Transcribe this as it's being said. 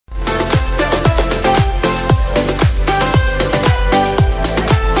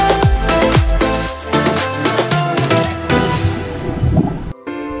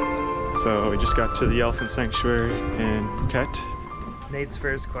got to the Elephant Sanctuary in Phuket. Nate's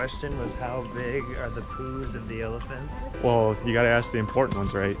first question was, how big are the poos of the elephants? Well, you gotta ask the important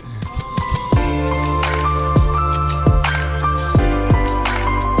ones, right?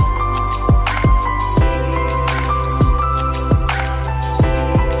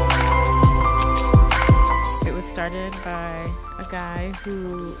 It was started by a guy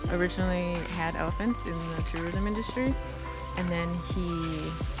who originally had elephants in the tourism industry, and then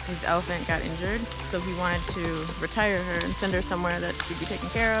his elephant got injured, so he wanted to retire her and send her somewhere that she'd be taken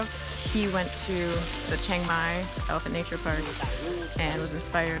care of. He went to the Chiang Mai Elephant Nature Park and was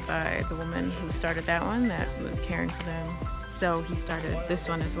inspired by the woman who started that one that was caring for them. So he started this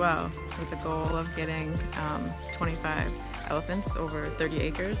one as well, with the goal of getting 25 elephants over 30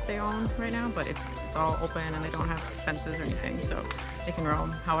 acres they own right now, but it's all open and they don't have fences or anything, so they can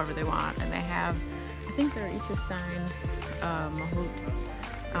roam however they want. And they have, I think they're each assigned a mahout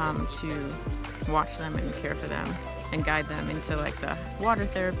to watch them and care for them and guide them into like the water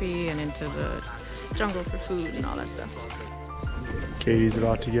therapy and into the jungle for food and all that stuff. Katie's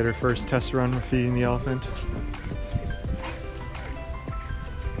about to get her first test run with feeding the elephant.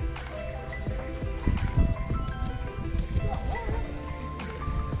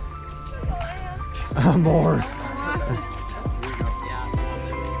 More.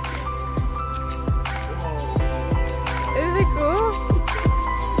 Isn't it cool?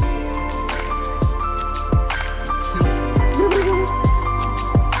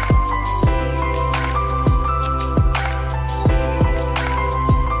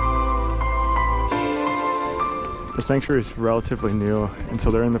 The sanctuary is relatively new, and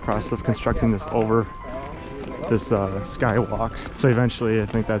so they're in the process of constructing this skywalk. So eventually I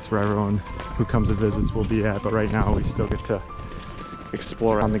think that's where everyone who comes and visits will be at, but right now we still get to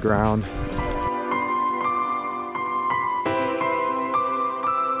explore on the ground.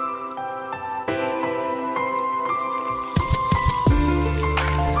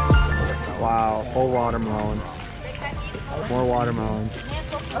 Wow, whole watermelon. More watermelons.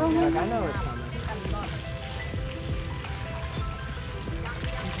 I know it's coming.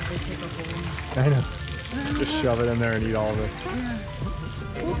 I know. Just shove it in there and eat all of it.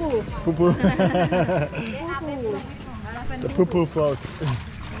 Poo-poo. The poo-poo floats.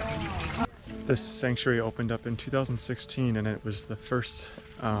 This sanctuary opened up in 2016, and it was the first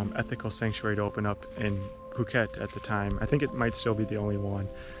ethical sanctuary to open up in Phuket at the time. I think it might still be the only one.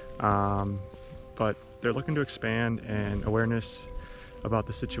 But they're looking to expand, and awareness about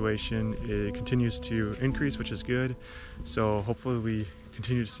the situation, it continues to increase, which is good. So hopefully we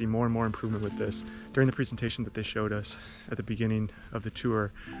continue to see more and more improvement with this. During the presentation that they showed us at the beginning of the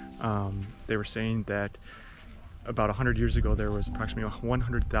tour, they were saying that about 100 years ago there was approximately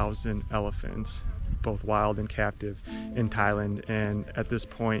 100,000 elephants, both wild and captive, in Thailand, and at this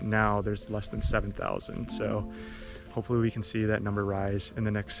point now there's less than 7,000. So hopefully we can see that number rise in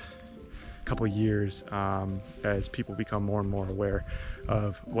the next couple years as people become more and more aware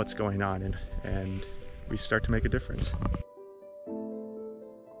of what's going on, and we start to make a difference.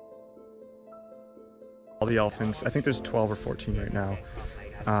 All the elephants, I think there's 12 or 14 right now,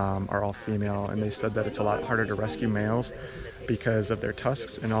 are all female, and they said that it's a lot harder to rescue males because of their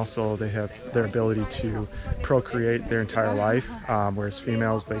tusks, and also they have their ability to procreate their entire life, whereas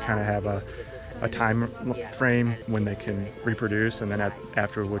females, they kind of have a time frame when they can reproduce, and then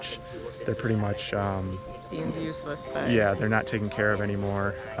after which they're pretty much Deemed useless. Yeah, they're not taken care of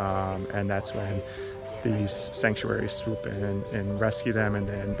anymore, and that's when these sanctuaries swoop in and rescue them, and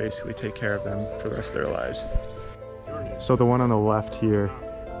then basically take care of them for the rest of their lives. So the one on the left here,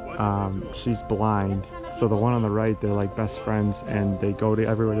 she's blind. So the one on the right, they're like best friends, and they go to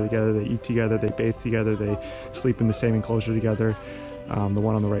everywhere together, they eat together, they bathe together, they sleep in the same enclosure together. The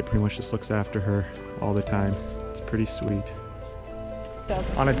one on the right pretty much just looks after her all the time. It's pretty sweet.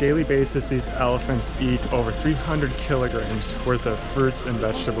 On a daily basis, these elephants eat over 300 kilograms worth of fruits and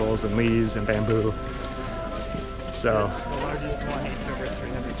vegetables and leaves and bamboo. So The largest one eats over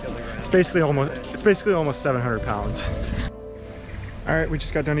 300 kilograms. it's basically almost 700 pounds. All right, we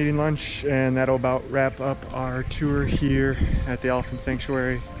just got done eating lunch, and that'll about wrap up our tour here at the Elephant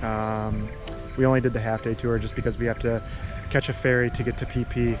Sanctuary. We only did the half-day tour just because we have to catch a ferry to get to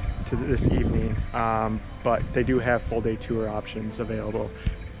PP this evening, but they do have full-day tour options available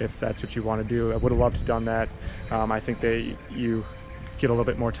if that's what you want to do. I would have loved to have done that. I think you get a little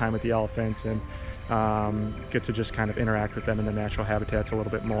bit more time with the elephants, and get to just kind of interact with them in the natural habitats a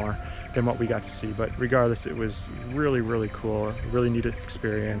little bit more than what we got to see. But regardless, it was really, really cool, really neat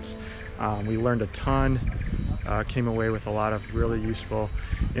experience. We learned a ton, came away with a lot of really useful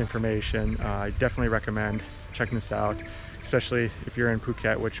information. I definitely recommend checking this out, especially if you're in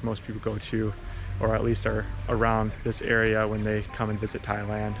Phuket, which most people go to, or at least are around this area when they come and visit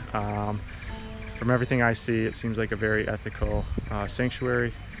Thailand. From everything I see, it seems like a very ethical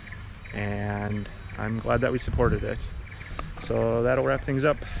sanctuary, and I'm glad that we supported it. So that'll wrap things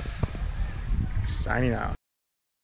up. Signing out.